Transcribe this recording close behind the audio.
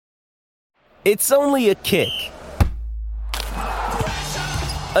It's only a kick,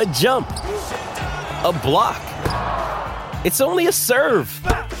 a jump, a block. It's only a serve.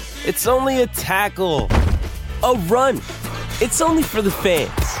 It's only a tackle, a run. It's only for the fans.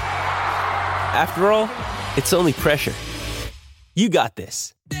 After all, it's only pressure. You got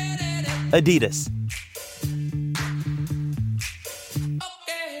this. Adidas.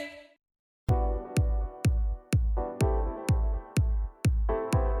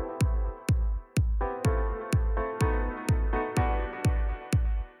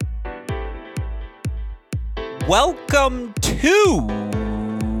 Welcome to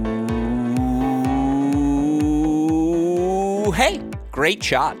Hey, Great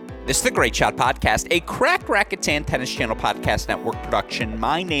Shot. This is the Great Shot Podcast, a Cracked Racquets and Tennis Channel Podcast Network production.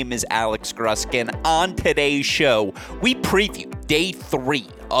 My name is Alex Gruskin. On today's show, we preview Day 3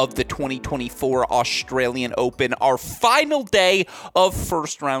 of the 2024 Australian Open, our final day of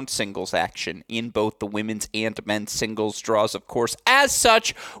first-round singles action in both the women's and men's singles draws, of course. As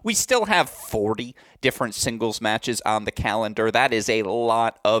such, we still have 40 different singles matches on the calendar. That is a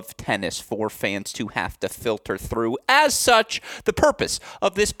lot of tennis for fans to have to filter through. As such, the purpose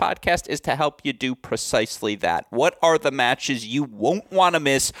of this podcast is to help you do precisely that. What are the matches you won't want to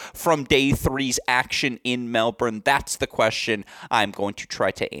miss from Day 3's action in Melbourne? That's the question I'm going to try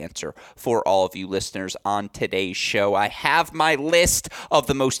to answer for all of you listeners on today's show. I have my list of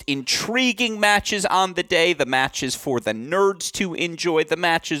the most intriguing matches on the day, the matches for the nerds to enjoy, the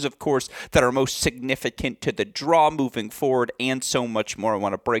matches, of course, that are most significant to the draw moving forward, and so much more. I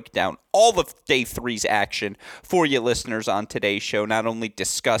want to break down all of Day 3's action for you listeners on today's show, not only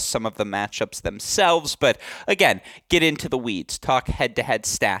discuss some of the matchups themselves, but again, get into the weeds, talk head-to-head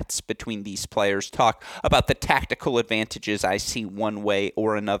stats between these players, talk about the tactical advantages I see one way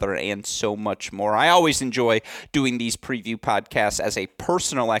or another, and so much more. I always enjoy doing these preview podcasts as a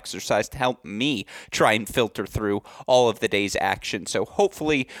personal exercise to help me try and filter through all of the day's action. So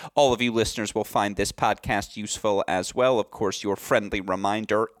hopefully all of you listeners will find this podcast useful as well. Of course, your friendly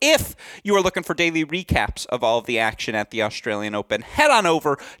reminder, if you are looking for daily recaps of all of the action at the Australian Open, head on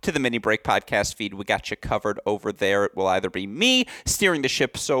over to the Mini Break podcast feed. We got you covered over there. It will either be me steering the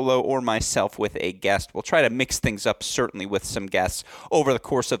ship solo or myself with a guest. We'll try to mix things up, certainly with some guests over the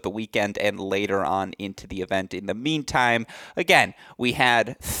course of the weekend and later on into the event. In the meantime, again, we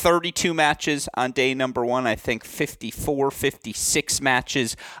had 32 matches on day number 1. I think 54, 56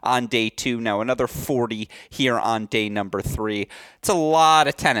 matches on day 2. Now another 40 here on day number 3. It's a lot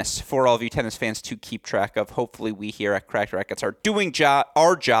of tennis for all of you tennis fans to keep track of. Hopefully we here at Cracked Racquets are doing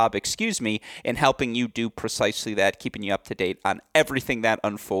our job in helping you do precisely that, keeping you up to date on everything that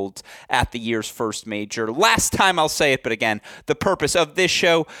unfolds at the year's first major. Last time I'll say it, but again, the purpose of this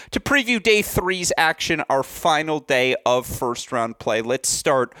show to preview Day 3's action, our final day of first round play. Let's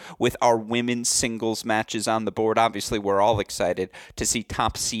start with our women's singles matches on the board. Obviously, we're all excited to see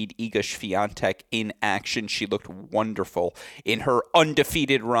top seed Iga Swiatek in action. She looked wonderful in her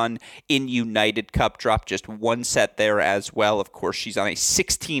undefeated run in United Cup, dropped just one set there as well. Of course, she's on a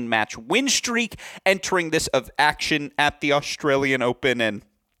 16-match win streak entering this of action at the Australian Open, and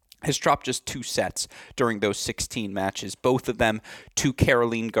has dropped just 2 sets during those 16 matches, both of them to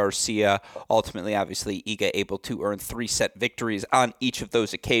Caroline Garcia. Ultimately, obviously, Iga able to earn 3-set victories on each of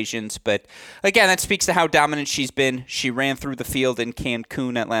those occasions. But again, that speaks to how dominant she's been. She ran through the field in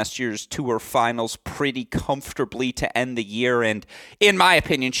Cancun at last year's Tour Finals pretty comfortably to end the year. And in my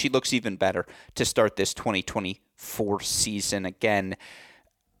opinion, she looks even better to start this 2024 season. Again,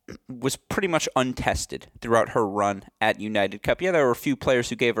 was pretty much untested throughout her run at United Cup. Yeah, there were a few players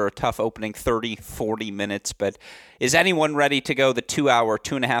who gave her a tough opening 30, 40 minutes, but is anyone ready to go the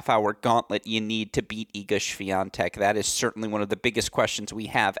 2.5-hour gauntlet you need to beat Iga Swiatek? That is certainly one of the biggest questions we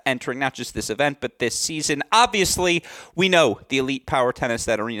have entering not just this event, but this season. Obviously, we know the elite power tennis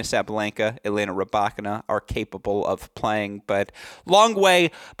that Aryna Sabalenka, Elena Rybakina are capable of playing, but long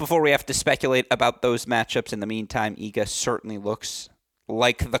way before we have to speculate about those matchups. In the meantime, Iga certainly looks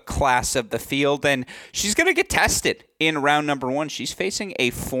like the class of the field, and she's going to get tested in round number 1. She's facing a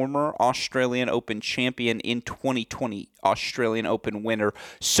former Australian Open champion in 2020, Australian Open winner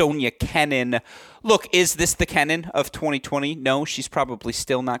Sonia Kenin. Look, is this the Kenin of 2020? No, she's probably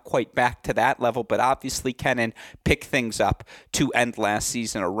still not quite back to that level, but obviously Kenin picked things up to end last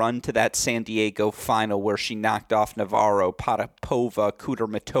season, a run to that San Diego final where she knocked off Navarro, Potapova,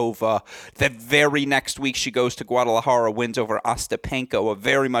 Kudermetova. The very next week she goes to Guadalajara, wins over Ostapenko, a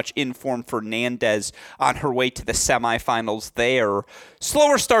very much informed Fernandez on her way to the semifinals semifinals there.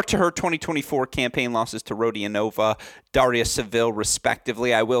 Slower start to her 2024 campaign, losses to Rodionova, Daria Seville,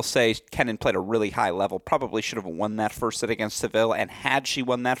 respectively. I will say Kenin played a really high level, probably should have won that first set against Seville, and had she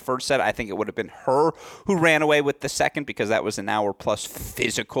won that first set, I think it would have been her who ran away with the second, because that was an hour-plus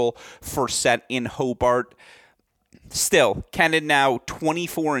physical first set in Hobart. Still, Kenin now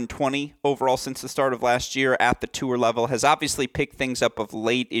 24-20 overall since the start of last year at the tour level, has obviously picked things up of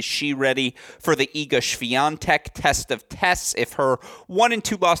late. Is she ready for the Iga Swiatek test of tests? If her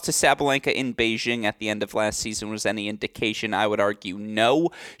 1-2 loss to Sabalenka in Beijing at the end of last season was any indication, I would argue no.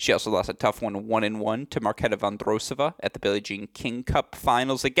 She also lost a tough one, 1-1 to Marketa Vondrousova at the Billie Jean King Cup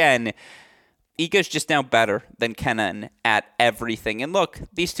finals. Again, Iga's just now better than Kenin at everything. And look,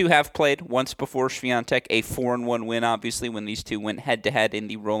 these two have played once before. Swiatek, a 4-1 win, obviously, when these two went head-to-head in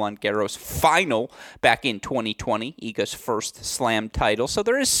the Roland Garros final back in 2020, Iga's first slam title. So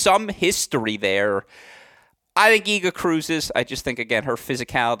there is some history there. I think Iga cruises. I just think, again, her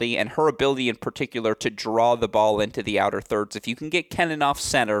physicality and her ability in particular to draw the ball into the outer thirds. If you can get Kenin off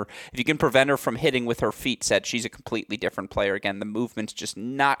center, if you can prevent her from hitting with her feet set, she's a completely different player. Again, the movement's just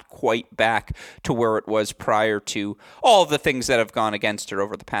not quite back to where it was prior to all of the things that have gone against her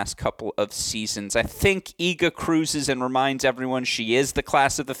over the past couple of seasons. I think Iga cruises and reminds everyone she is the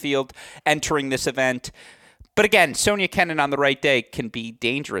class of the field entering this event. But again, Sonia Kenin on the right day can be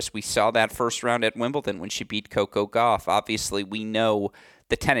dangerous. We saw that first round at Wimbledon when she beat Coco Gauff. Obviously, we know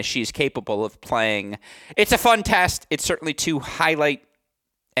the tennis she's capable of playing. It's a fun test. It's certainly two headline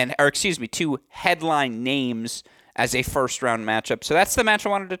names as a first-round matchup. So that's the match I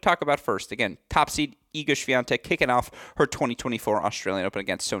wanted to talk about first. Again, top seed Iga Swiatek kicking off her 2024 Australian Open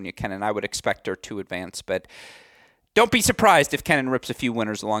against Sonia Kenin. I would expect her to advance, but don't be surprised if Kenin rips a few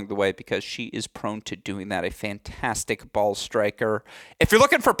winners along the way, because she is prone to doing that. A fantastic ball striker. If you're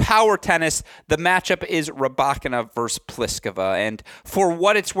looking for power tennis, the matchup is Rybakina versus Pliskova. And for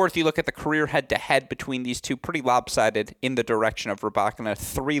what it's worth, you look at the career head-to-head between these two, pretty lopsided in the direction of Rybakina.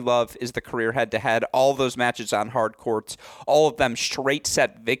 3-love is the career head-to-head. All those matches on hard courts, all of them straight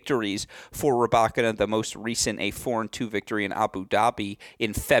set victories for Rybakina. The most recent, a 4-2 victory in Abu Dhabi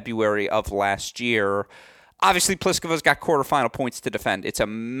in February of last year. Obviously, Pliskova's got quarterfinal points to defend. It's a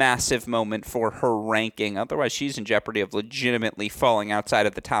massive moment for her ranking. Otherwise, she's in jeopardy of legitimately falling outside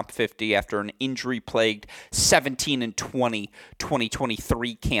of the top 50 after an injury-plagued 17-20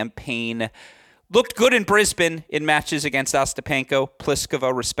 2023 campaign. Looked good in Brisbane in matches against Ostapenko.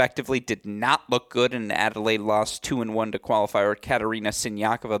 Pliskova, respectively, did not look good in an Adelaide loss, 2-1 to qualifier Katerina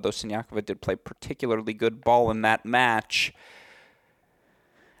Siniakova, though Siniakova did play particularly good ball in that match.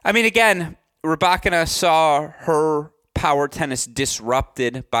 I mean, again, Rybakina saw her power tennis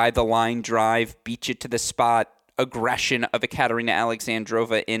disrupted by the line drive, beat you to the spot aggression of Ekaterina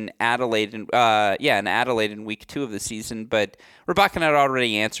Alexandrova in Adelaide, in Adelaide in week 2 of the season. But Rybakina had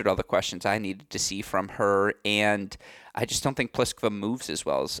already answered all the questions I needed to see from her, and I just don't think Pliskova moves as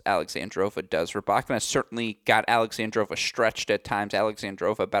well as Alexandrova does. Rybakina certainly got Alexandrova stretched at times.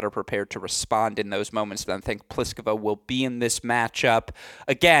 Alexandrova better prepared to respond in those moments than I think Pliskova will be in this matchup.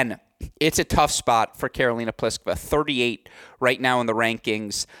 Again, it's a tough spot for Karolina Pliskova. 38 right now in the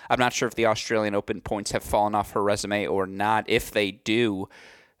rankings. I'm not sure if the Australian Open points have fallen off her resume or not. If they do,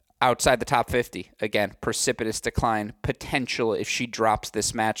 outside the top 50, again, precipitous decline potential if she drops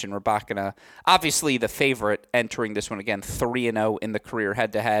this match. And Rybakina, obviously the favorite entering this one, again, 3-0 in the career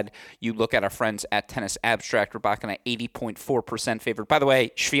head-to-head. You look at our friends at Tennis Abstract, Rybakina 80.4% favorite. By the way,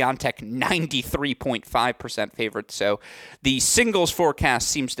 Swiatek 93.5% favorite. So the singles forecast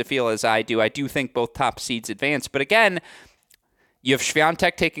seems to feel as I do. I do think both top seeds advance. But again, you have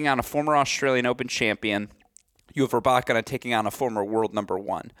Swiatek taking on a former Australian Open champion. You have Rybakina taking on a former world number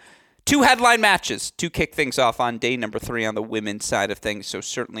 1. 2 headline matches to kick things off on day number 3 on the women's side of things. So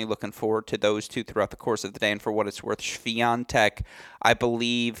certainly looking forward to those two throughout the course of the day. And for what it's worth, Swiatek, I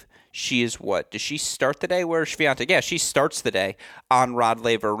believe she is what? Does she start the day? Where is Swiatek? Yeah, she starts the day on Rod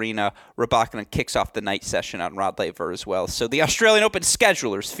Laver Arena. Rybakina kicks off the night session on Rod Laver as well. So the Australian Open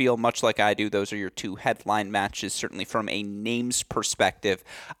schedulers feel much like I do. Those are your 2 headline matches, certainly from a names perspective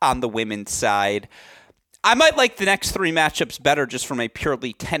on the women's side. I might like the next 3 matchups better just from a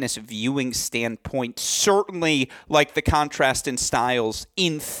purely tennis viewing standpoint. Certainly like the contrast in styles,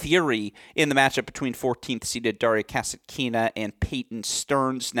 in theory, in the matchup between 14th-seeded Daria Kasatkina and Peyton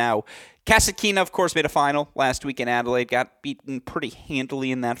Stearns. Now, Kasatkina, of course, made a final last week in Adelaide, got beaten pretty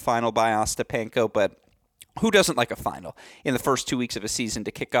handily in that final by Ostapenko, but who doesn't like a final in the first 2 weeks of a season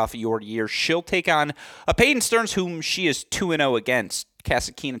to kick off your year? She'll take on a Peyton Stearns whom she is 2-0 against.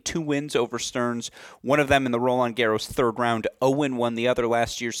 Kasatkina 2 wins over Stearns, one of them in the Roland Garros third round, 0-1 the other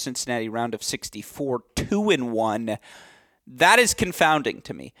last year's Cincinnati round of 64, 2-1. That is confounding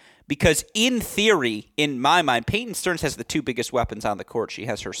to me because in theory, in my mind, Peyton Stearns has the 2 biggest weapons on the court. She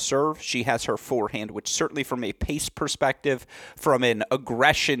has her serve, she has her forehand, which certainly from a pace perspective, from an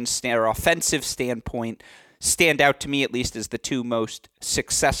aggression or offensive standpoint, stand out to me at least as the 2 most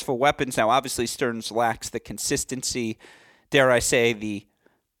successful weapons. Now, obviously, Stearns lacks the consistency, dare I say, the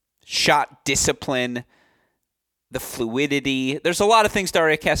shot discipline, the fluidity. There's a lot of things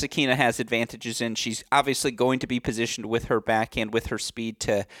Daria Kasatkina has advantages in. She's obviously going to be positioned with her backhand, with her speed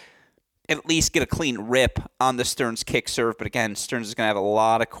to at least get a clean rip on the Stearns kick serve. But again, Stearns is going to have a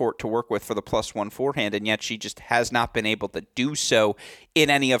lot of court to work with for the +1 forehand, and yet she just has not been able to do so in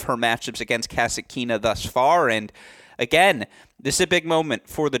any of her matchups against Kasatkina thus far. And again, this is a big moment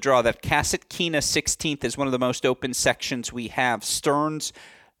for the draw. That Kasatkina 16th is one of the most open sections we have. Stearns,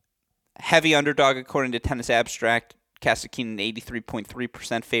 heavy underdog according to Tennis Abstract. Kasatkina, an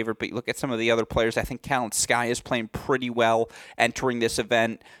 83.3% favorite, but you look at some of the other players. I think Kalinskaya is playing pretty well entering this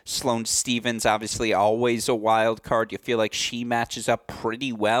event. Sloane Stephens, obviously always a wild card. You feel like she matches up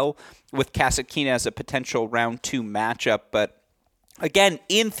pretty well with Kasatkina as a potential round 2 matchup, but again,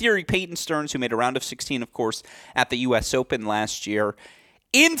 in theory, Peyton Stearns, who made a round of 16, of course, at the U.S. Open last year,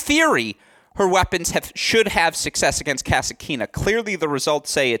 in theory, her weapons should have success against Kasatkina. Clearly, the results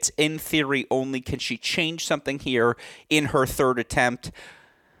say it's in theory only. Can she change something here in her third attempt?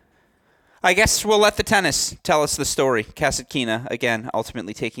 I guess we'll let the tennis tell us the story. Kasatkina, again,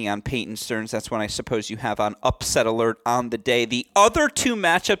 ultimately taking on Peyton Stearns. That's when I suppose you have on upset alert on the day. The other 2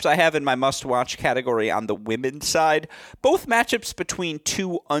 matchups I have in my must-watch category on the women's side, both matchups between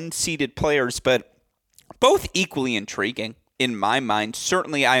 2 unseeded players, but both equally intriguing. In my mind,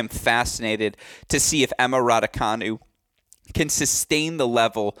 certainly I am fascinated to see if Emma Raducanu can sustain the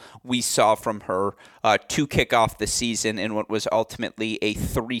level we saw from her to kick off the season in what was ultimately a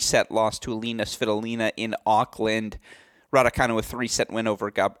 3-set loss to Elina Svitolina in Auckland. Raducanu a 3-set win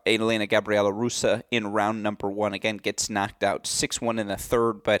over Elena Gabriela Russa in round number 1. Again, gets knocked out 6-1 in the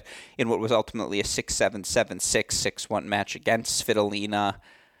third, but in what was ultimately a 6-7, 7-6, 6-1 match against Svitolina.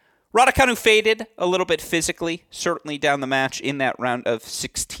 Raducanu faded a little bit physically, certainly down the match in that round of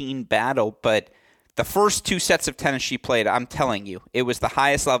 16 battle, but the first 2 sets of tennis she played, I'm telling you, it was the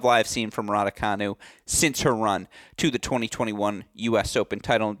highest level I've seen from Raducanu since her run to the 2021 U.S. Open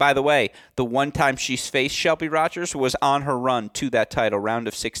title. And by the way, the one time she's faced Shelby Rogers was on her run to that title, round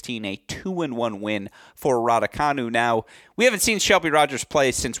of 16, a 2-1 win for Raducanu. Now, we haven't seen Shelby Rogers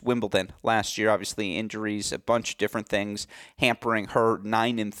play since Wimbledon last year. Obviously, injuries, a bunch of different things hampering her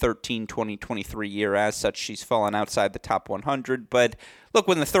 9-13 2023 year. As such, she's fallen outside the top 100. But look,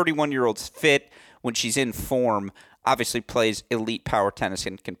 when the 31-year-old's fit, when she's in form, obviously plays elite power tennis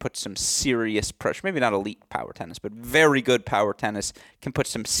and can put some serious pressure. Maybe not elite power tennis, but very good power tennis can put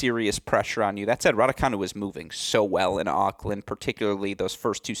some serious pressure on you. That said, Raducanu was moving so well in Auckland, particularly those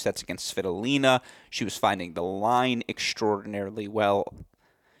first 2 sets against Svitolina. She was finding the line extraordinarily well.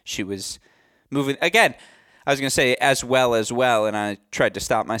 She was moving, again, I was going to say as well, and I tried to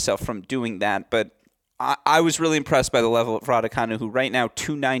stop myself from doing that, but I was really impressed by the level of Raducanu, who right now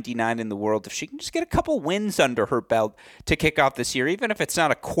 299 in the world. If she can just get a couple wins under her belt to kick off this year, even if it's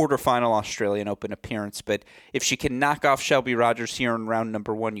not a quarterfinal Australian Open appearance, but if she can knock off Shelby Rogers here in round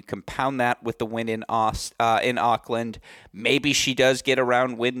number 1, you compound that with the win in Auckland. Maybe she does get a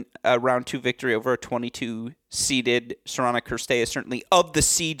round 2 victory over a 22-seeded Sorana Cirstea. Certainly, of the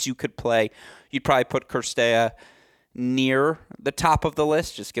seeds you could play, you'd probably put Cirstea near the top of the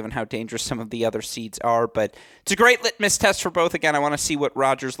list, just given how dangerous some of the other seeds are. But it's a great litmus test for both. Again, I want to see what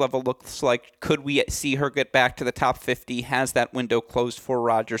Rogers' level looks like. Could we see her get back to the top 50? Has that window closed for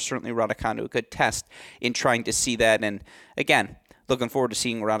Rogers? Certainly Raducanu, a good test in trying to see that. And again, looking forward to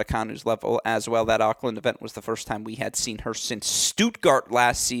seeing Raducanu's level as well. That Auckland event was the first time we had seen her since Stuttgart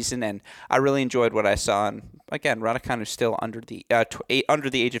last season, and I really enjoyed what I saw. And again, Raducanu's still under the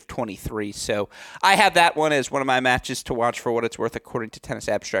age of 23, so I have that one as one of my matches to watch for what it's worth. According to Tennis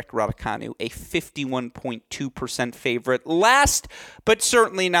Abstract, Raducanu, a 51.2% favorite. Last, but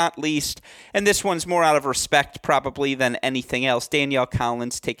certainly not least, and this one's more out of respect probably than anything else, Danielle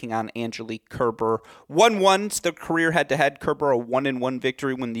Collins taking on Angelique Kerber. 1-1's the career head-to-head. Kerber, a 1-1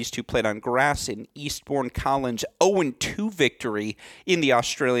 victory when these two played on grass in Eastbourne. Collins, 0-2 victory in the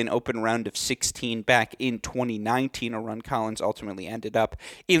Australian Open round of 16 back in 2019, a run Collins ultimately ended up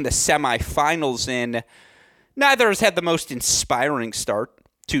in the semifinals in. Neither has had the most inspiring start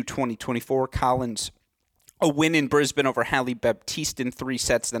to 2024. Collins, a win in Brisbane over Halle Baptiste in 3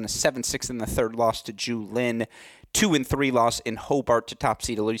 sets, then a 7-6 in the third loss to Ju Lin. 2-3 loss in Hobart to top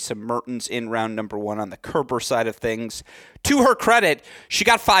seed Elisa Mertens in round number 1 on the Kerber side of things. To her credit, she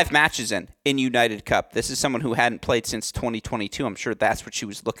got 5 matches in United Cup. This is someone who hadn't played since 2022. I'm sure that's what she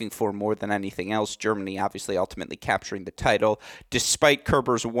was looking for more than anything else. Germany obviously ultimately capturing the title, despite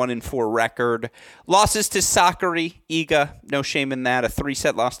Kerber's 1-4 record. Losses to Sakari, Iga, no shame in that. A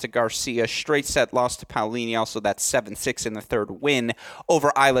 3-set loss to Garcia, straight set loss to Paolini, also that 7-6 in the third win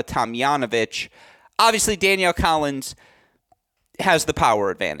over Ayla Tomljanovic. Obviously, Danielle Collins has the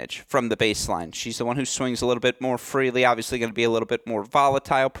power advantage from the baseline. She's the one who swings a little bit more freely, obviously going to be a little bit more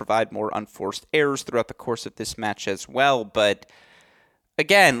volatile, provide more unforced errors throughout the course of this match as well. But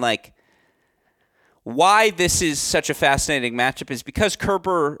again, why this is such a fascinating matchup is because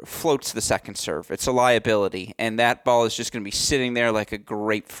Kerber floats the second serve. It's a liability, and that ball is just going to be sitting there like a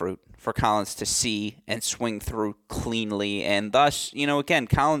grapefruit for Collins to see and swing through cleanly. And thus, again,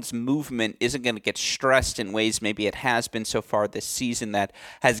 Collins' movement isn't going to get stressed in ways maybe it has been so far this season that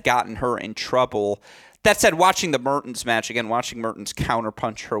has gotten her in trouble. That said, watching the Mertens match, again, watching Mertens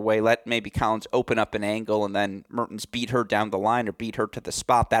counterpunch her way, let maybe Collins open up an angle and then Mertens beat her down the line or beat her to the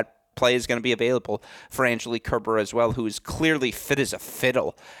spot. That play is going to be available for Angelique Kerber as well, who is clearly fit as a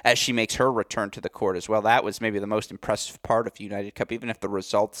fiddle as she makes her return to the court as well. That was maybe the most impressive part of United Cup. Even if the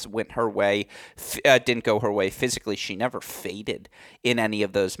results went her way, didn't go her way physically, she never faded in any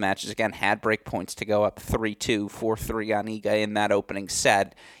of those matches. Again, had break points to go up 3-2, 4-3 on Iga in that opening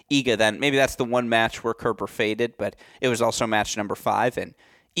set. Iga then, maybe that's the one match where Kerber faded, but it was also match number 5, and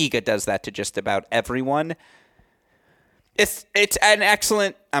Iga does that to just about everyone. It's an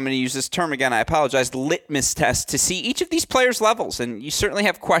excellent, I'm going to use this term again, I apologize, litmus test to see each of these players' levels. And you certainly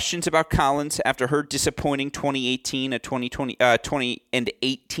have questions about Collins after her disappointing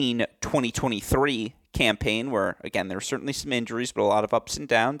 2018-2023 campaign, where, again, there were certainly some injuries, but a lot of ups and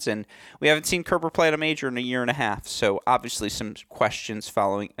downs. And we haven't seen Kerber play at a major in a year and a half. So obviously some questions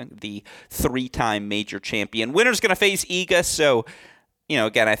following the 3-time major champion. Winner's going to face Iga. So,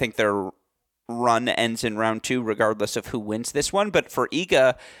 again, I think they're run ends in round 2 regardless of who wins this one. But for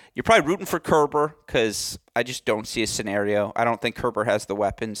Iga, you're probably rooting for Kerber because I just don't see a scenario. I don't think Kerber has the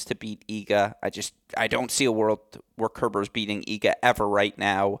weapons to beat Iga. I don't see a world where Kerber's beating Iga ever right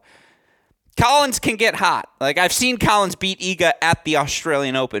now. Collins can get hot. I've seen Collins beat Iga at the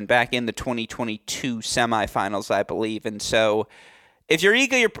Australian Open back in the 2022 semifinals, I believe. And so if you're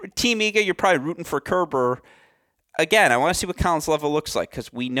Iga, you're Team Iga, you're probably rooting for Kerber. Again, I want to see what Collins' level looks like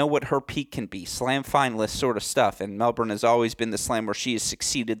because we know what her peak can be. Slam finalist sort of stuff. And Melbourne has always been the slam where she has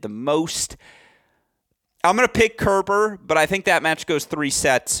succeeded the most. I'm going to pick Kerber, but I think that match goes 3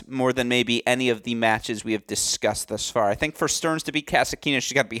 sets more than maybe any of the matches we have discussed thus far. I think for Stearns to beat Kasatkina,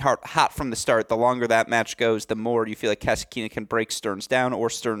 she's got to be hot from the start. The longer that match goes, the more you feel like Kasatkina can break Stearns down, or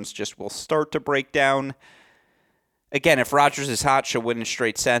Stearns just will start to break down. Again, if Rogers is hot, she'll win in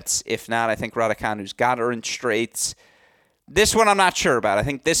straight sets. If not, I think Raducanu's got her in straights. This one I'm not sure about. I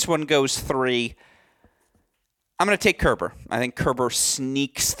think this one goes 3. I'm going to take Kerber. I think Kerber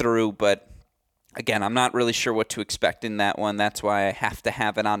sneaks through, but again, I'm not really sure what to expect in that one. That's why I have to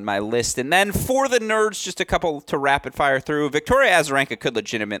have it on my list. And then for the nerds, just a couple to rapid fire through. Victoria Azarenka could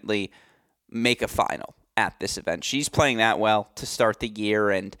legitimately make a final at this event. She's playing that well to start the year,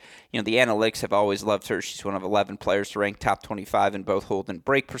 and the analytics have always loved her. She's one of 11 players to rank top 25 in both hold and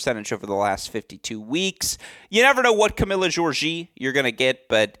break percentage over the last 52 weeks. You never know what Camila Giorgi you're going to get,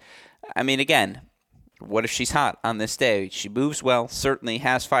 but again, what if she's hot on this day? She moves well, certainly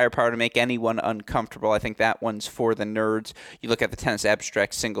has firepower to make anyone uncomfortable. I think that one's for the nerds. You look at the Tennis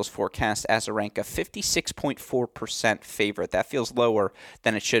Abstract singles forecast, Azarenka, 56.4% favorite. That feels lower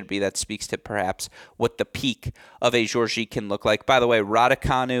than it should be. That speaks to perhaps what the peak of a Giorgi can look like. By the way,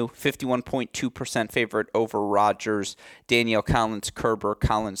 Raducanu, 51.2% favorite over Rogers. Danielle Collins, Kerber.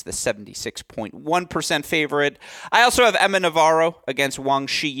 Collins, the 76.1% favorite. I also have Emma Navarro against Wang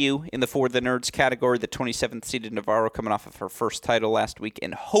Shiyu in the For the Nerds category. The 27th seeded Navarro, coming off of her first title last week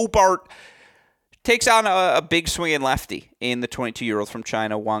in Hobart, takes on a big swinging lefty in the 22-year-old from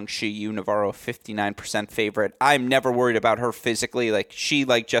China, Wang Shiyu. Navarro, 59% favorite. I'm never worried about her physically. Like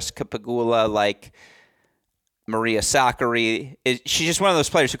Jessica Pegula, like Maria Sakkari. She's just one of those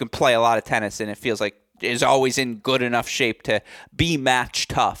players who can play a lot of tennis, and it feels like is always in good enough shape to be match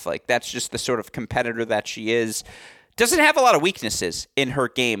tough. Like, that's just the sort of competitor that she is. Doesn't have a lot of weaknesses in her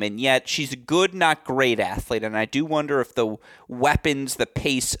game, and yet she's a good, not great athlete. And I do wonder if the weapons, the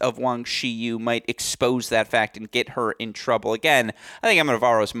pace of Wang Shiyu might expose that fact and get her in trouble. Again, I think Emma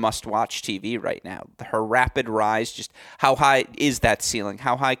Navarro's must-watch TV right now. Her rapid rise, just how high is that ceiling?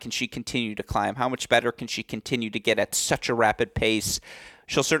 How high can she continue to climb? How much better can she continue to get at such a rapid pace?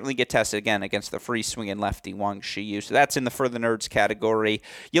 she'll certainly get tested again against the free swinging lefty Wang Shiyu. So that's in the For the Nerds category.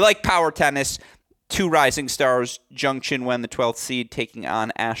 You like power tennis. 2 rising stars, Zheng Qinwen, the 12th seed, taking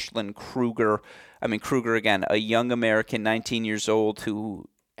on Ashlyn Kruger. Kruger, again, a young American, 19 years old, who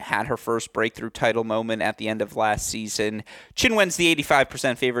had her first breakthrough title moment at the end of last season. Qinwen's the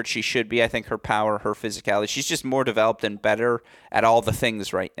 85% favorite. She should be. I think her power, her physicality, she's just more developed and better at all the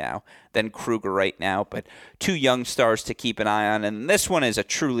things right now than Kruger right now. But 2 young stars to keep an eye on. And this one is a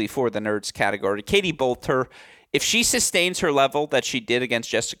truly For the Nerds category. Katie Boulter, if she sustains her level that she did against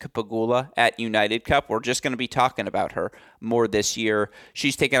Jessica Pegula at United Cup, we're just going to be talking about her more this year.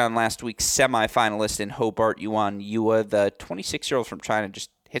 She's taken on last week's semifinalist in Hobart Yuan Yua. The 26-year-old from China just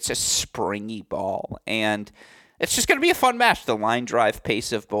hits a springy ball, and it's just going to be a fun match. The line drive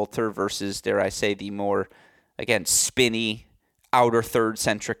pace of Boulter versus, dare I say, the more, again, spinny, outer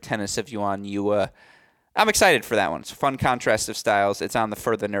third-centric tennis of Yuan Yua. I'm excited for that one. It's a fun contrast of styles. It's on the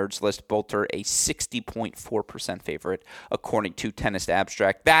For the Nerds list. Boulter, a 60.4% favorite, according to Tennis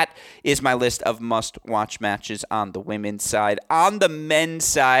Abstract. That is my list of must-watch matches on the women's side. On the men's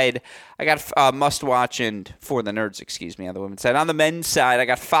side, I got must-watch and For the Nerds, on the women's side. On the men's side, I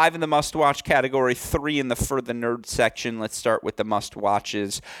got 5 in the must-watch category, 3 in the For the Nerds section. Let's start with the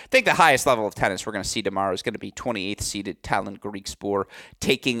must-watches. I think the highest level of tennis we're going to see tomorrow is going to be 28th-seeded Talon Griekspoor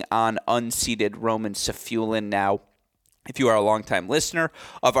taking on unseeded Roman Safiullin. Now, if you are a longtime listener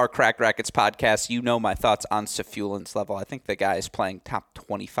of our Crack Rackets podcast, you know my thoughts on Safiullin's level. I think the guy is playing top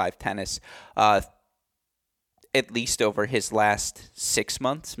 25 tennis, at least over his last 6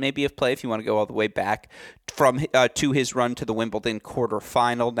 months, maybe, of play, if you want to go all the way back from to his run to the Wimbledon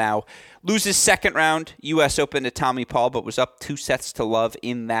quarterfinal. Now, loses second round U.S. Open to Tommy Paul, but was up 2-0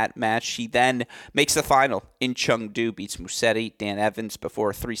 in that match. He then makes the final in Chengdu, beats Musetti, Dan Evans before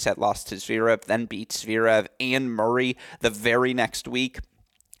a 3-set loss to Zverev, then beats Zverev and Murray the very next week,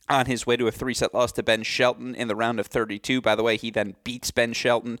 on his way to a 3-set loss to Ben Shelton in the round of 32. By the way, he then beats Ben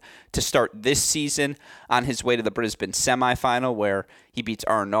Shelton to start this season on his way to the Brisbane semifinal, where he beats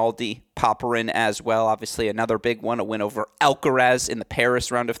Arnaldi, Popyrin as well. Obviously, another big one, a win over Alcaraz in the Paris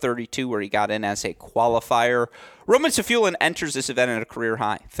round of 32, where he got in as a qualifier. Roman Safiullin enters this event at a career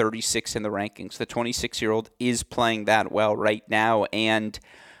high, 36 in the rankings. The 26-year-old is playing that well right now. And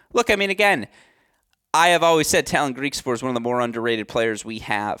look, again, I have always said Talon Griekspoor is one of the more underrated players we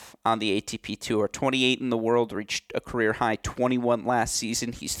have on the ATP Tour. 28 in the world, reached a career high 21 last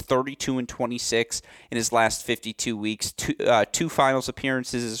season. He's 32-26 in his last 52 weeks. Two finals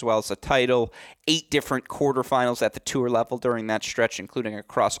appearances as well as a title. 8 different quarterfinals at the tour level during that stretch, including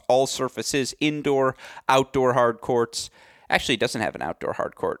across all surfaces, indoor, outdoor hard courts. Actually, he doesn't have an outdoor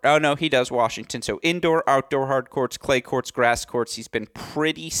hard court. Oh, no, he does, Washington. So indoor, outdoor hard courts, clay courts, grass courts. He's been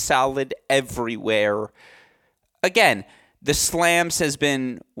pretty solid everywhere. Again, the slams has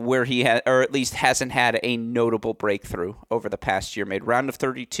been where he had, or at least hasn't had a notable breakthrough over the past year. Made round of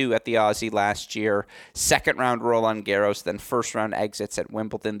 32 at the Aussie last year, second round Roland Garros, then first round exits at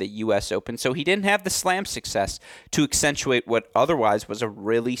Wimbledon, the U.S. Open. So he didn't have the slam success to accentuate what otherwise was a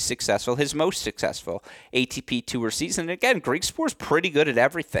really successful, his most successful ATP Tour season. And again, Griekspoor's pretty good at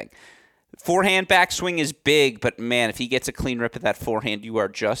everything. Forehand backswing is big, but man, if he gets a clean rip of that forehand, you are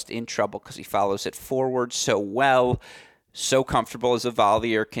just in trouble because he follows it forward so well. So comfortable as a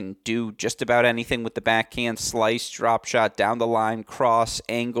volleyer, can do just about anything with the backhand, slice, drop shot, down the line, cross,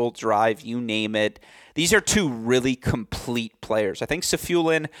 angle, drive, you name it. These are 2 really complete players. I think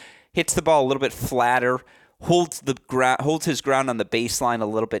Safiullin hits the ball a little bit flatter, holds his ground on the baseline a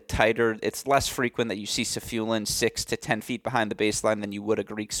little bit tighter. It's less frequent that you see Safiullin 6 to 10 feet behind the baseline than you would a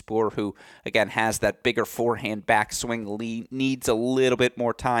Griekspoor, who, again, has that bigger forehand backswing, needs a little bit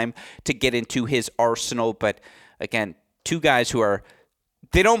more time to get into his arsenal. But, again, 2 guys who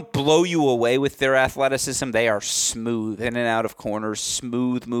they don't blow you away with their athleticism. They are smooth in and out of corners,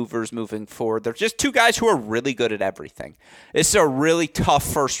 smooth movers moving forward. They're just 2 guys who are really good at everything. This is a really tough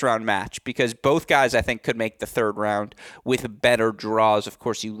first-round match because both guys, I think, could make the third round with better draws. Of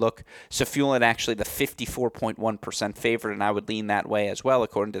course, you look, Safiullin actually the 54.1% favorite, and I would lean that way as well,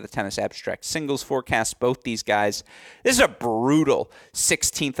 according to the Tennis Abstract singles forecast. Both these guys, this is a brutal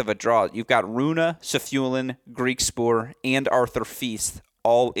 16th of a draw. You've got Rune, Safiullin, Griekspoor, and Arthur Fils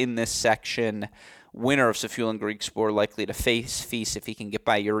all in this section. Winner of Safiullin Griekspoor likely to face Fils if he can get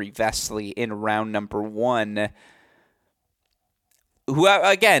by Yuri Vesely in round number 1. Who,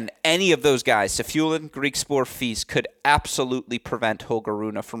 again, any of those guys, Safiullin, Griekspoor, Fils, could absolutely prevent Holger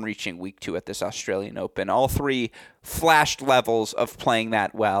Rune from reaching week 2 at this Australian Open. All 3 flashed levels of playing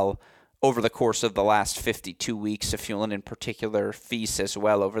that well over the course of the last 52 weeks. Safiullin in particular, Fils as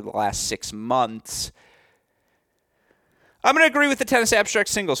well over the last 6 months. I'm going to agree with the Tennis Abstract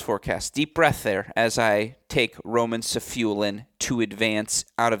Singles forecast. Deep breath there as I take Roman Safiullin to advance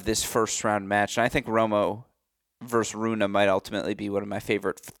out of this first-round match. And I think Romo versus Rune might ultimately be one of my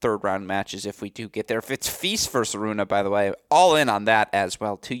favorite third-round matches if we do get there. If it's Feast versus Rune, by the way, all in on that as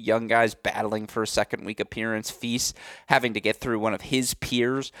well. Two young guys battling for a second-week appearance. Feast having to get through one of his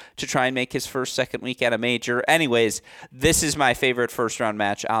peers to try and make his first second week at a major. Anyways, this is my favorite first-round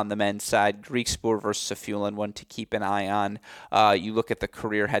match on the men's side. Griekspoor versus Safiullin, one to keep an eye on. You look at the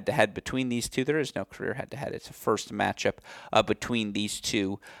career head-to-head between these two. There is no career head-to-head. It's a first matchup between these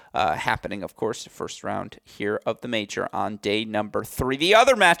two happening, of course, the first round here of the major on day number 3. The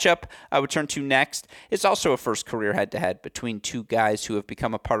other matchup I would turn to next is also a first career head-to-head between two guys who have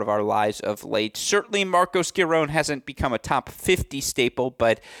become a part of our lives of late. Certainly Marcos Giron hasn't become a top 50 staple,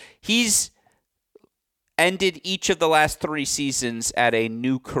 but he's ended each of the last 3 seasons at a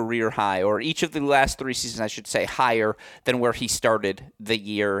new career high, or each of the last 3 seasons, I should say, higher than where he started the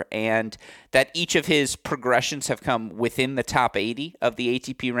year, and that each of his progressions have come within the top 80 of the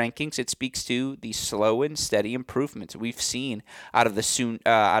ATP rankings. It speaks to the slow and steady improvements we've seen out of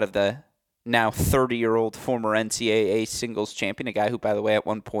the now 30-year-old former NCAA singles champion, a guy who, by the way, at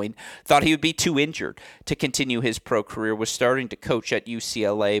one point thought he would be too injured to continue his pro career, was starting to coach at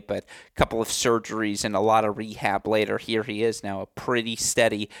UCLA, but a couple of surgeries and a lot of rehab later, here he is now, a pretty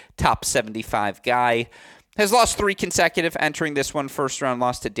steady top 75 guy. Has lost 3 consecutive, entering this one. First round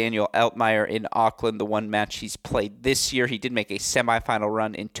loss to Daniel Altmaier in Auckland, the one match he's played this year. He did make a semifinal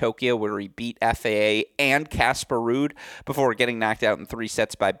run in Tokyo where he beat FAA and Casper Ruud before getting knocked out in 3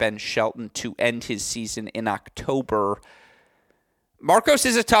 sets by Ben Shelton to end his season in October. Marcos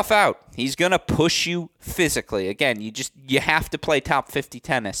is a tough out. He's going to push you physically. Again, you have to play top 50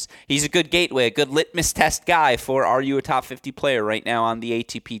 tennis. He's a good gateway, a good litmus test guy for are you a top 50 player right now on the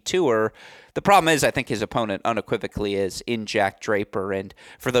ATP Tour. The problem is, I think his opponent unequivocally is in Jack Draper. And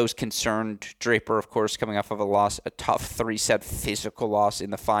for those concerned, Draper, of course, coming off of a tough 3-set physical loss in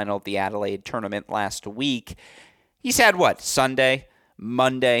the final of the Adelaide tournament last week. He's had, Sunday,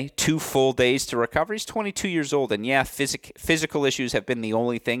 Monday, 2 full days to recover. He's 22 years old, and yeah, physical issues have been the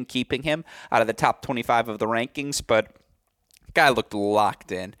only thing keeping him out of the top 25 of the rankings, but guy looked locked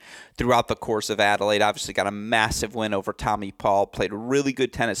in throughout the course of Adelaide. Obviously got a massive win over Tommy Paul. Played really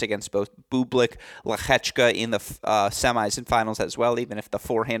good tennis against both Bublik, Lechechka in the semis and finals as well, even if the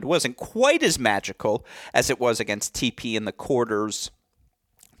forehand wasn't quite as magical as it was against TP in the quarters.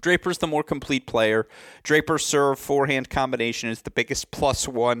 Draper's the more complete player. Draper's serve forehand combination is the biggest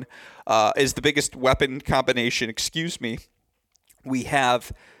 +1, is the biggest weapon combination, we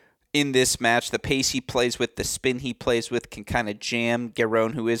have in this match. The pace he plays with, the spin he plays with can kind of jam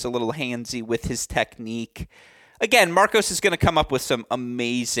Giron, who is a little handsy with his technique. Again, Marcos is going to come up with some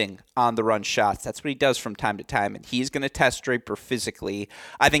amazing on-the-run shots. That's what he does from time to time, and he's going to test Draper physically.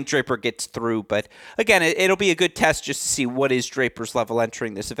 I think Draper gets through, but again, it'll be a good test just to see what is Draper's level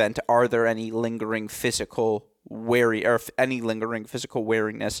entering this event. Are there any lingering physical wariness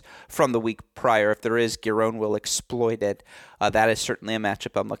from the week prior? If there is, Giron will exploit it. That is certainly a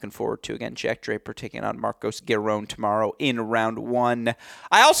matchup I'm looking forward to. Again, Jack Draper taking on Marcos Giron tomorrow in round 1.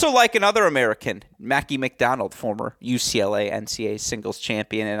 I also like another American, Mackie McDonald, former UCLA NCAA singles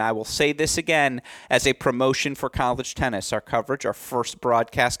champion, and I will say this again as a promotion for college tennis. Our coverage, our first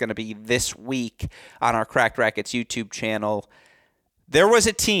broadcast, going to be this week on our Cracked Racquets YouTube channel. There was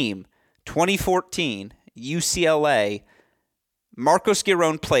a team, 2014, UCLA, Marcos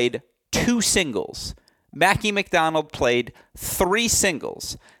Giron played 2 singles. Mackie McDonald played 3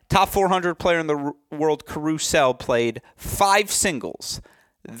 singles. Top 400 player in the world, Carousel, played 5 singles.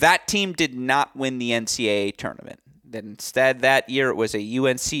 That team did not win the NCAA tournament. Instead, that year, it was a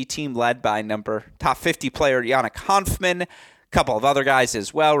UNC team led by top 50 player Yannick Hanfmann, a couple of other guys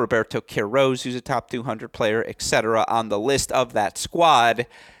as well, Roberto Quiroz, who's a top 200 player, etc., on the list of that squad.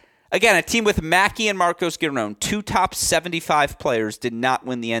 Again, a team with Mackie and Marcos Giron, 2 top 75 players, did not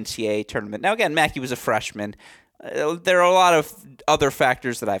win the NCAA tournament. Now, again, Mackie was a freshman. There are a lot of other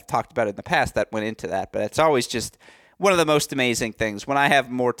factors that I've talked about in the past that went into that, but it's always just one of the most amazing things. When I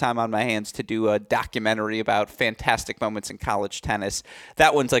have more time on my hands to do a documentary about fantastic moments in college tennis,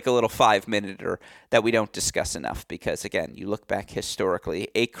 that one's like a little 5-minuter that we don't discuss enough because, again, you look back historically,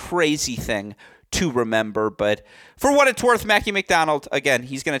 a crazy thing to remember. But for what it's worth, Mackie McDonald, again,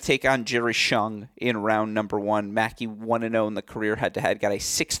 he's going to take on Jerry Shung in round number 1. Mackie 1-0 in the career head-to-head, got a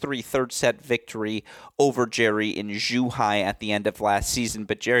 6-3 third-set victory over Jerry in Zhuhai at the end of last season.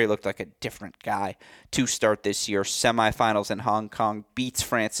 But Jerry looked like a different guy to start this year. Semifinals in Hong Kong, beats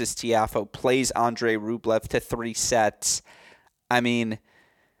Francis Tiafoe, plays Andrei Rublev to 3 sets. I mean,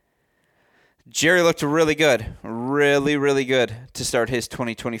 Jerry looked really good really, really good to start his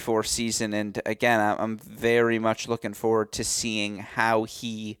 2024 season. And again, I'm very much looking forward to seeing how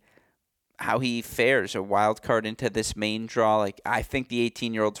he fares a wild card into this main draw. Like, I think the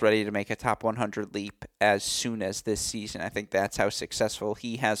 18-year-old's ready to make a top 100 leap as soon as this season. I think that's how successful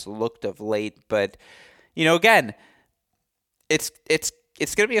he has looked of late. But, again, it's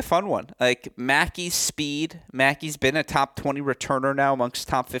going to be a fun one. Like, Mackey's speed. Mackey's been a top 20 returner now amongst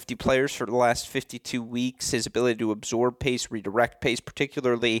top 50 players for the last 52 weeks. His ability to absorb pace, redirect pace,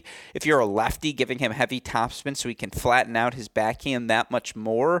 particularly if you're a lefty, giving him heavy topspin so he can flatten out his backhand that much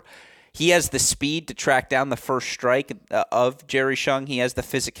more. He has the speed to track down the first strike of Jerry Shung. He has the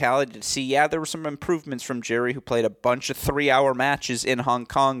physicality to see, there were some improvements from Jerry, who played a bunch of 3-hour matches in Hong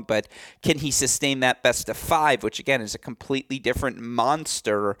Kong, but can he sustain that best of 5, which, again, is a completely different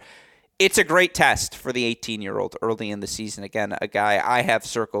monster? It's a great test for the 18-year-old early in the season. Again, a guy I have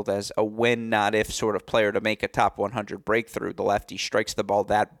circled as a win, not if sort of player to make a top 100 breakthrough. The lefty strikes the ball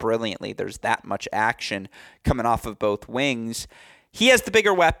that brilliantly. There's that much action coming off of both wings. He has the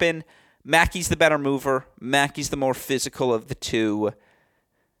bigger weapon. Mackey's the better mover. Mackey's the more physical of the two.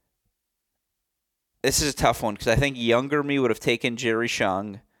 This is a tough one because I think younger me would have taken Jerry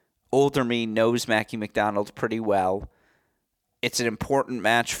Shung. Older me knows Mackie McDonald pretty well. It's an important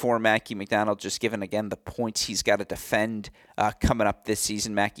match for Mackie McDonald, just given, again, the points he's got to defend coming up this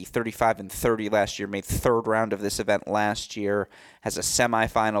season. Mackie 35-30 last year, made third round of this event last year, has a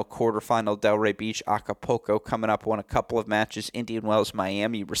semifinal, quarterfinal, Delray Beach, Acapulco coming up, won a couple of matches, Indian Wells,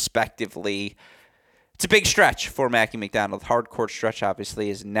 Miami, respectively. It's a big stretch for Mackie McDonald. Hard court stretch, obviously,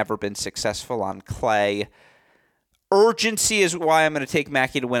 has never been successful on clay. Urgency is why I'm going to take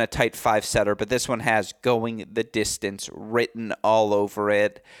Mackie to win a tight 5-setter, but this one has going the distance written all over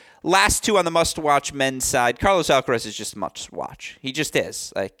it. Last two on the must-watch men's side, Carlos Alcaraz is just must-watch. He just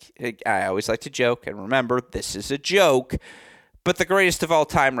is. Like, I always like to joke, and remember, this is a joke, but the greatest of all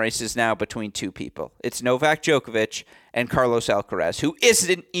time race is now between two people. It's Novak Djokovic and Carlos Alcaraz, who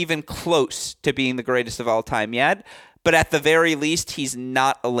isn't even close to being the greatest of all time yet. But at the very least, he's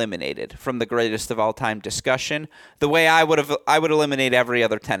not eliminated from the greatest of all time discussion. The way I would eliminate every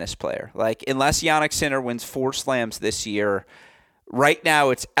other tennis player. Like, unless Jannik Sinner wins 4 slams this year, right now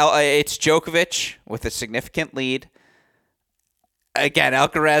it's Djokovic with a significant lead. Again,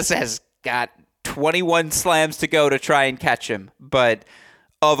 Alcaraz has got 21 slams to go to try and catch him. But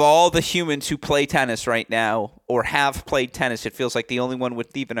of all the humans who play tennis right now or have played tennis, it feels like the only one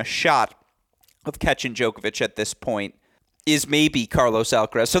with even a shot of catching Djokovic at this point is maybe Carlos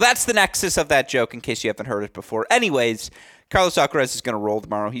Alcaraz. So that's the nexus of that joke, in case you haven't heard it before. Anyways, Carlos Alcaraz is going to roll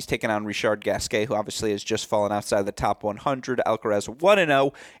tomorrow. He's taking on Richard Gasquet, who obviously has just fallen outside the top 100. Alcaraz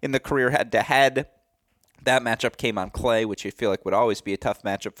 1-0 in the career head-to-head. That matchup came on clay, which you feel like would always be a tough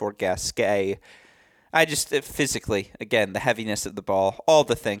matchup for Gasquet. I just, physically, again, the heaviness of the ball, all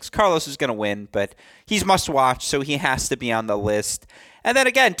the things. Carlos is going to win, but he's must-watch, so he has to be on the list. And then,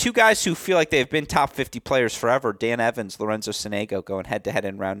 again, two guys who feel like they've been top 50 players forever, Dan Evans, Lorenzo Sonego, going head-to-head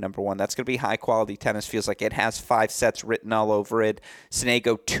in round number 1. That's going to be high-quality tennis. Feels like it has 5 sets written all over it.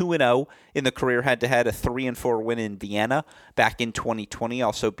 Sonego 2-0 in the career head-to-head, a 3-4 win in Vienna back in 2020.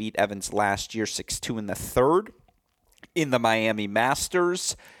 Also beat Evans last year, 6-2 in the third in the Miami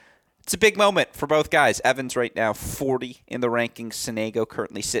Masters. It's a big moment for both guys. Evans right now 40 in the rankings. Sonego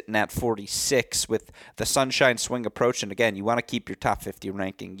currently sitting at 46 with the Sunshine Swing approach. And again, you want to keep your top 50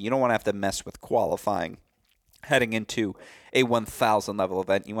 ranking. You don't want to have to mess with qualifying heading into a 1,000 level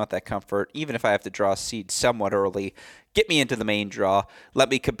event. You want that comfort. Even if I have to draw a seed somewhat early, get me into the main draw. Let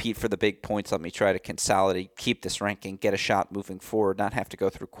me compete for the big points. Let me try to consolidate, keep this ranking, get a shot moving forward, not have to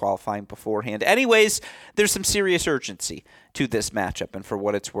go through qualifying beforehand. Anyways, there's some serious urgency to this matchup. And for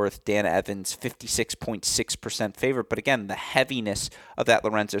what it's worth, Dan Evans, 56.6% favorite. But again, the heaviness of that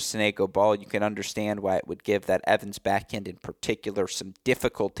Lorenzo Sonego ball, you can understand why it would give that Evans backhand in particular some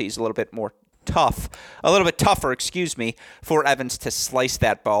difficulties, a little bit tougher, for Evans to slice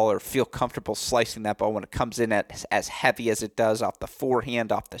that ball or feel comfortable slicing that ball when it comes in as heavy as it does off the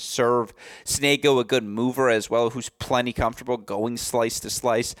forehand, off the serve. Sonego, a good mover as well, who's plenty comfortable going slice to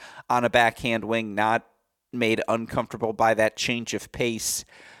slice on a backhand wing, not made uncomfortable by that change of pace.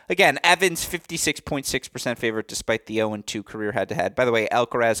 Again, Evans, 56.6% favorite despite the 0-2 career head-to-head. By the way,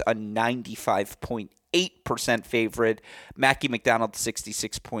 Alcaraz, a 95.8% favorite. Mackie McDonald,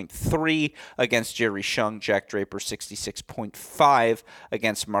 66.3% against Jerry Shung. Jack Draper, 66.5%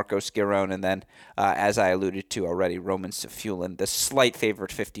 against Marcos Giron. And then, as I alluded to already, Roman Safulin, the slight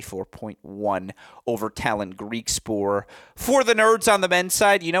favorite, 54.1% over Talon Griekspoor. For the nerds on the men's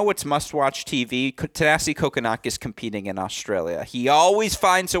side, you know what's must-watch TV? Thanasi Kokkinakis competing in Australia. He always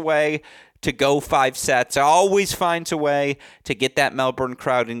finds a way to go 5 sets, always finds a way to get that Melbourne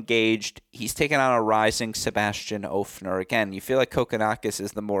crowd engaged. He's taken on a rising Sebastian Ofner. Again, you feel like Kokkinakis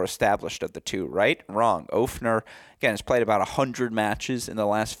is the more established of the two, right? Wrong. Ofner, again, has played about 100 matches in the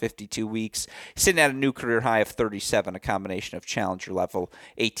last 52 weeks. He's sitting at a new career high of 37, a combination of challenger level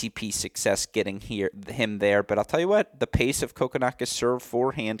ATP success getting him there. But I'll tell you what, the pace of Kokkinakis' serve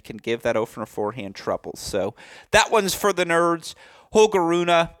forehand can give that Ofner forehand trouble. So that one's for the nerds. Holger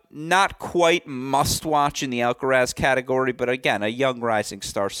Rune, not quite must-watch in the Alcaraz category, but again, a young rising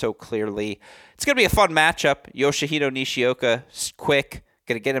star so clearly. It's going to be a fun matchup. Yoshihito Nishioka, quick,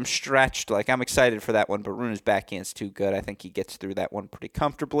 going to get him stretched. I'm excited for that one, but Rune's backhand's too good. I think he gets through that one pretty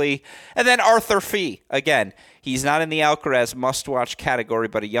comfortably. And then Arthur Fee, again, he's not in the Alcaraz must-watch category,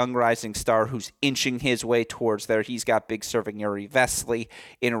 but a young rising star who's inching his way towards there. He's got big serving Yuri Vesely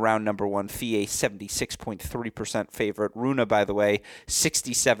in round number 1. Fee, a 76.3% favorite. Rune, by the way,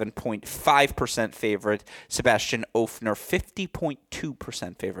 67.5% favorite. Sebastian Ofner,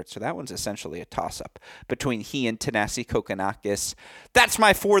 50.2% favorite. So that one's essentially a toss-up between he and Thanasi Kokkinakis. That's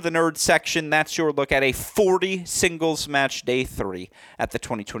my For the Nerds section. That's your look at a 40 singles match day 3 at the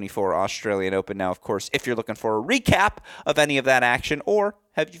 2024 Australian Open. Now, of course, if you're looking for a recap of any of that action, or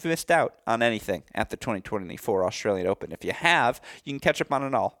have you missed out on anything at the 2024 Australian Open? If you have, you can catch up on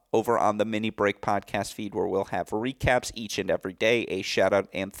it all over on the Mini Break podcast feed, where we'll have recaps each and every day. A shout out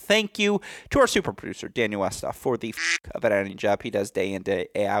and thank you to our super producer, Daniel Westoff, for the of an editing job he does day in, day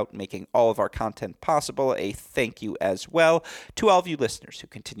out, making all of our content possible. A thank you as well to all of you listeners who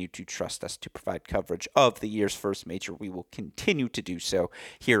continue to trust us to provide coverage of the year's first major. We will continue to do so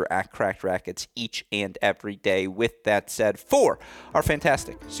here at Cracked Racquets each and every day. With that said, for our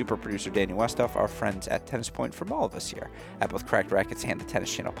fantastic super producer Daniel Westoff, our friends at Tennis Point, from all of us here at both Cracked Racquets and the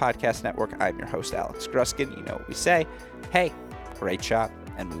Tennis Channel Podcast Network, I'm your host, Alex Gruskin. You know what we say. Hey, great shot,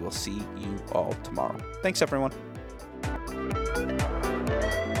 and we will see you all tomorrow. Thanks, everyone.